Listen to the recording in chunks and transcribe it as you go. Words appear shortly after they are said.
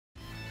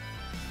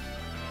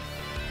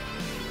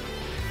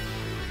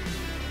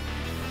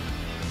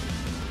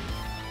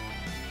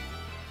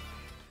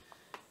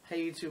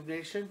Hey YouTube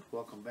Nation,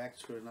 welcome back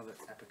to another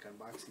epic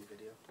unboxing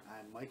video.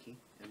 I'm Mikey,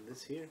 and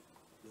this here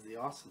is the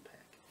Awesome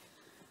Pack.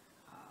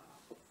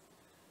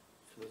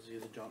 For those of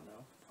you that don't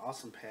know,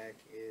 Awesome Pack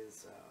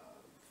is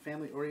a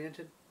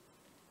family-oriented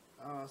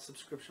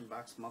subscription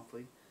box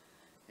monthly,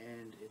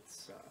 and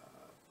it's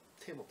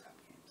tabletop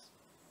games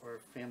or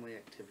family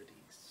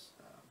activities,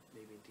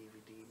 maybe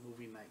DVD,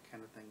 movie night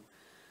kind of thing.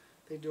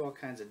 They do all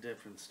kinds of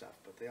different stuff,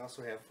 but they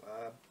also have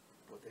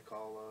what they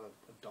call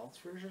adults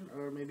version,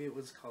 or maybe it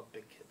was called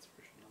big kids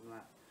version. I'm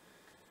not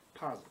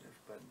positive,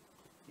 but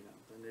you know,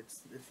 then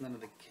it's none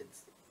of the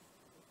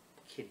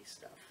kiddie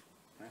stuff.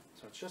 Right?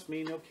 So it's just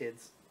me, no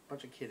kids,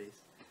 bunch of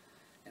kiddies,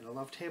 and I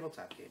love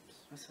tabletop games.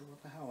 I said,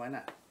 what the hell? Why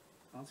not?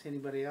 I don't see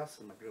anybody else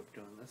in my group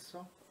doing this,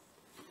 so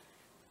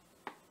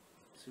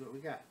let's see what we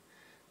got.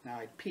 Now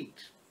I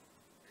peeked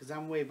because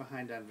I'm way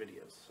behind on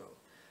videos, so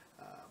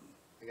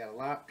I got a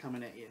lot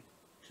coming at you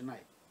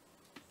tonight.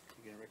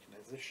 You're gonna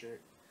recognize this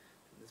shirt.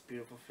 This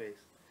beautiful face,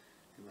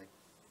 and like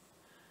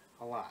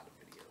a lot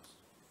of videos.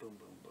 Boom,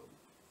 boom, boom.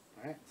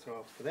 Alright,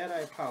 so for that I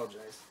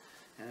apologize,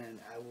 and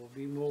I will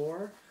be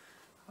more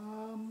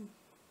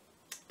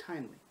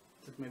timely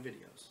with my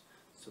videos.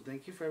 So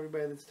thank you for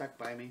everybody that stuck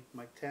by me.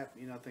 Mike Tapp,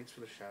 you know, thanks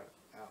for the shout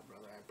out,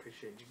 brother. I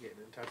appreciate you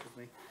getting in touch with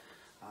me.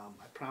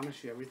 I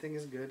promise you everything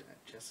is good.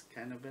 I've just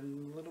kind of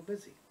been a little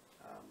busy.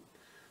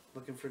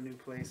 Looking for new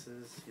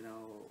places, you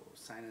know,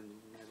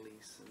 signing my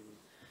lease and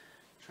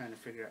trying to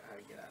figure out how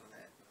to get out of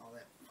that, all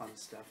that fun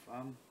stuff.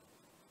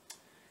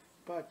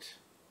 But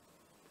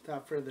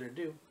without further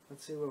ado,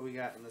 let's see what we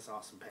got in this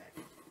awesome pack.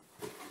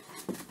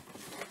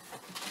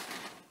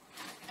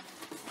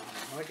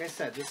 Like I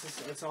said,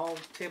 it's all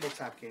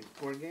tabletop games,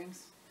 board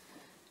games,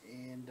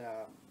 and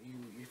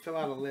you fill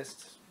out a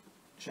list,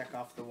 check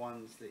off the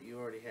ones that you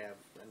already have,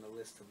 and the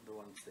list of the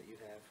ones that you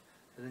have,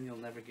 and then you'll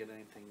never get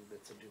anything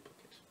that's a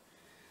duplicate.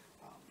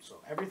 So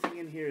everything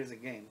in here is a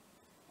game.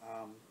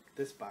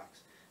 This box.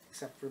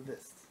 Except for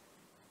this.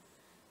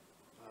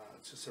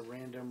 It's just a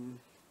random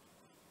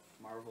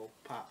Marvel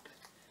Pop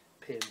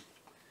pin.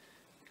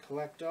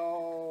 Collect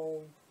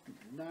all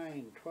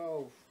 9,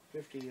 12,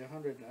 50,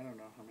 100, I don't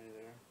know how many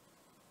there are.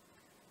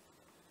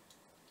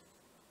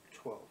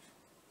 12.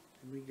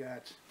 And we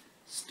got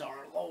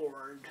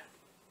Star-Lord.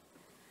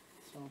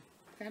 So,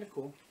 kind of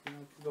cool. You know,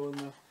 it could go in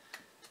the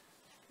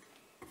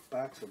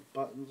box of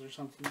buttons or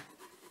something.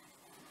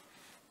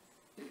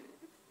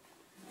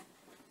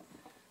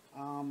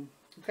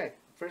 Okay,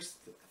 first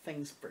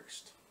things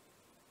first.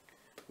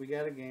 We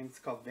got a game. It's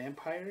called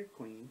Vampire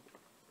Queen.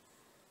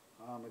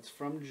 It's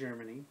from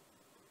Germany.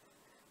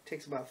 It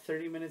takes about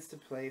 30 minutes to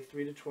play.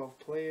 3 to 12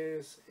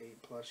 players.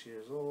 8+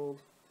 years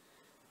old.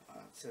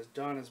 It says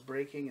dawn is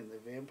breaking and the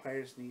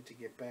vampires need to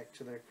get back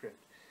to their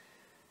crypt.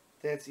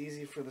 That's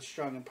easy for the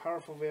strong and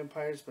powerful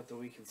vampires, but the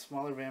weak and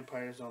smaller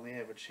vampires only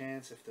have a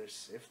chance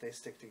if they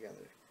stick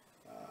together.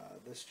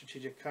 This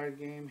strategic card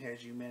game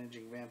has you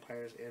managing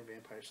vampires and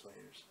vampire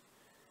slayers.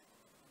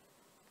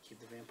 Keep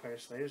the vampire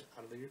slayers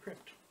out of your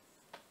crypt.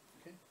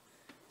 Okay,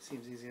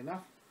 seems easy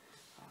enough.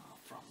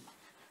 From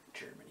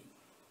Germany.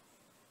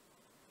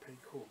 Pretty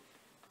cool.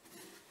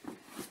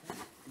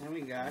 Then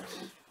we got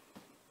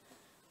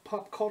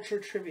Pop Culture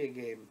Trivia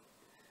Game.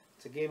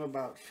 It's a game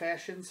about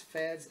fashions,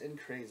 fads, and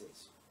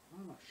crazes. I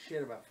don't know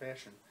shit about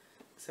fashion,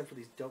 except for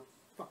these dope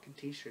fucking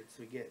t-shirts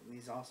we get in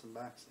these awesome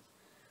boxes.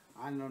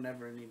 I don't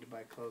never need to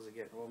buy clothes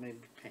again. Well, maybe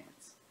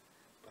pants.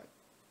 But,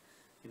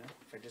 you know,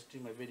 if I just do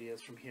my videos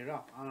from here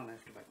up, I don't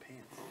have to buy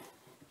pants.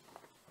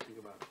 Think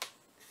about it.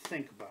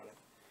 Think about it.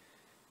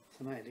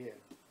 It's an idea.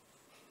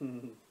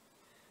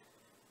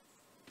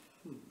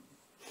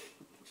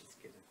 Just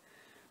kidding.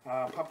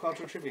 Pop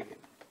Culture Trivia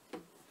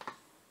Game.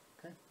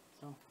 Okay,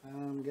 so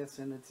I'm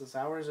guessing it's this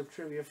hours of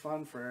trivia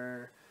fun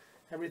for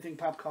everything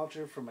pop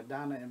culture, from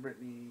Madonna and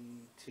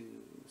Britney to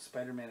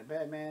Spider-Man and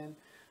Batman,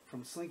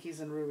 from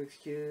Slinkies and Rubik's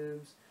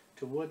Cubes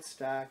to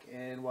Woodstock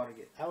and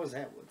Watergate. I was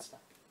at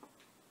Woodstock.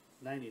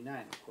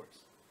 99, of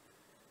course.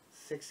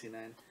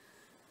 69.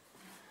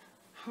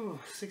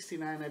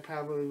 69, I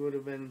probably would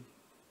have been,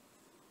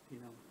 you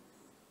know,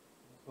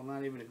 well,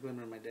 not even a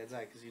glimmer in my dad's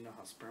eye, because you know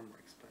how sperm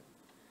works, but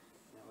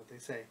you know what they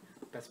say,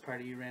 best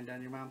part of you ran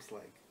down your mom's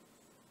leg.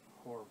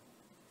 Horrible.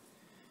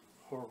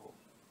 Horrible.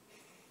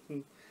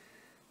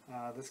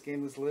 This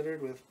game is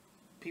littered with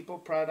people,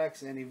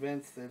 products, and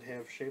events that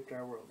have shaped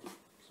our world.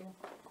 So,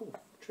 cool.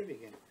 Trivia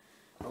game.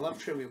 I love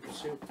Trivial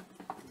Pursuit.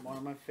 One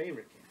of my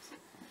favorite games.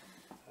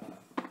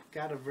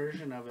 Got a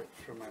version of it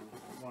from my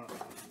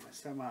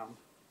stepmom.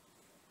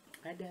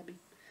 Hi, Debbie.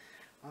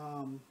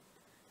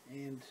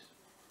 And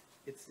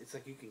it's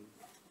like you can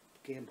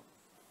gamble.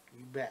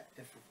 You bet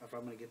if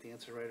I'm going to get the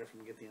answer right or if I'm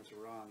going to get the answer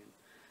wrong. And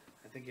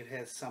I think it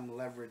has some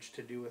leverage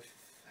to do with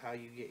how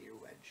you get your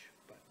wedge.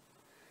 But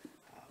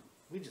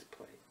we just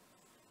play.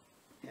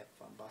 Have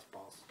fun. Bust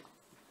balls.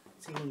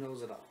 See who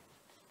knows it all.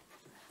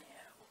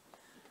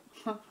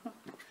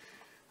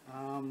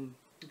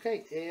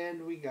 Okay,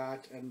 and we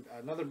got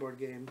another board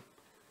game.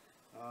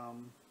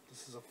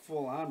 This is a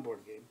full-on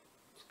board game.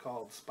 It's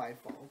called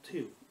Spyfall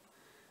 2.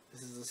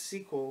 This is a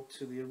sequel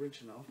to the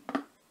original,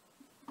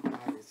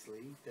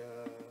 obviously.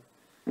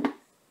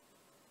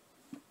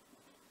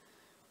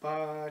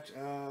 But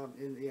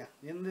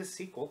in this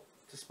sequel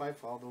to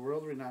Spyfall, the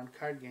world-renowned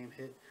card game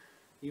hit,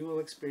 you will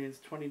experience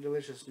 20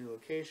 delicious new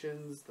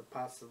locations, the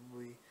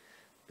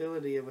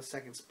possibility of a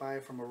second spy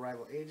from a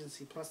rival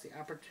agency, plus the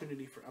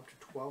opportunity for up to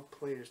 12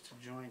 players to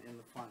join in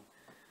the fun.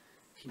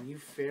 Can you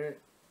ferret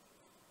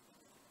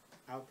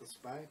out the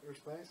spy or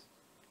spies?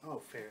 Oh,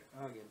 ferret.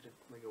 Oh, again,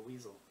 like a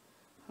weasel.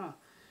 Huh.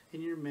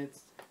 In your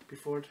midst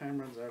before time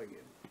runs out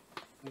again.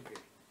 Okay.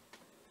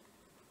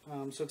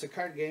 So it's a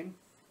card game.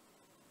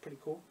 Pretty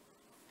cool.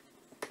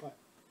 But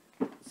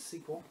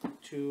sequel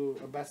to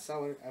a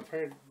bestseller. I've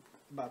heard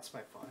about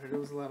Spyfall. I heard it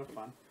was a lot of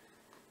fun.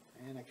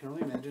 And I can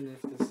only imagine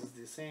if this is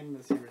the same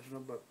as the original,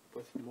 but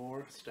with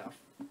more stuff,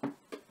 it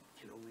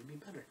can only be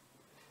better.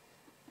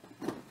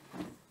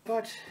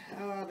 But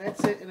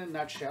that's it in a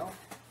nutshell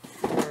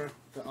for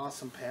the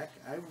awesome pack.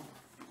 I'm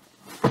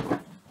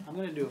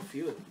going to do a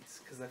few of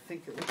these because I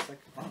think it looks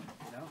like fun,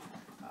 you know.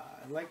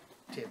 I like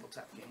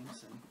tabletop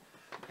games, and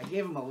I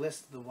gave them a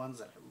list of the ones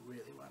that I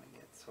really want to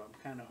get, so I'm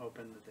kind of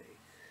hoping that they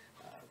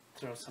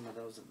throw some of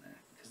those in there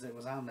because it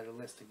was on their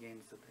list of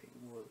games that they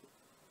would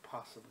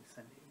possibly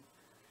send you.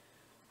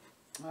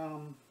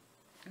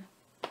 Yeah.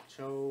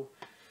 So,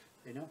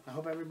 you know, I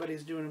hope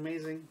everybody's doing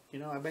amazing. You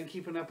know, I've been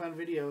keeping up on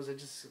videos. I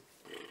just,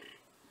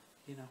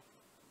 you know,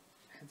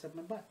 heads up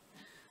my butt.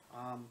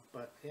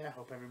 But yeah, I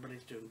hope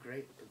everybody's doing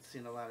great. Been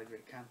seeing a lot of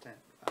great content,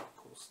 a lot of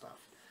cool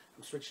stuff.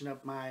 I'm switching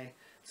up my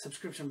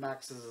subscription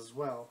boxes as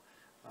well,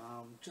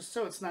 just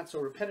so it's not so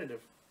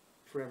repetitive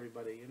for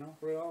everybody. You know,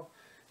 we're all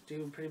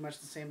doing pretty much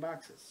the same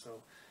boxes.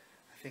 So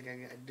I think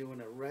I'm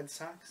doing a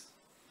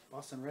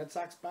Boston Red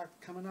Sox box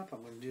coming up.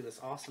 I'm going to do this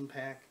awesome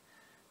pack.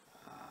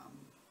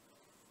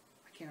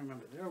 I can't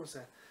remember. There was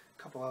a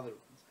couple other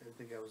ones I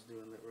think I was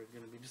doing that were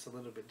going to be just a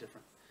little bit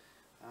different.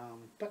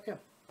 But yeah,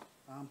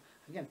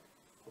 again,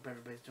 hope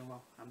everybody's doing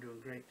well. I'm doing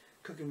great.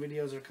 Cooking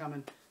videos are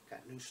coming.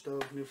 Got new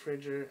stove, new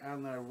fridge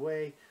on their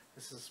way.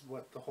 This is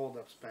what the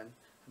hold-up's been.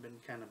 I've been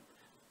kind of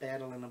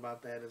battling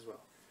about that as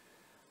well.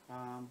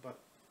 But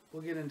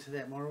we'll get into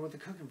that more with the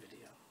cooking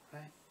video,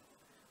 right?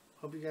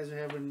 Hope you guys are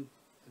having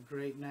a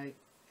great night.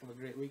 Have a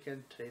great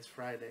weekend. Today's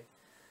Friday.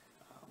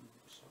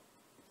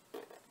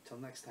 So, till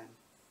next time.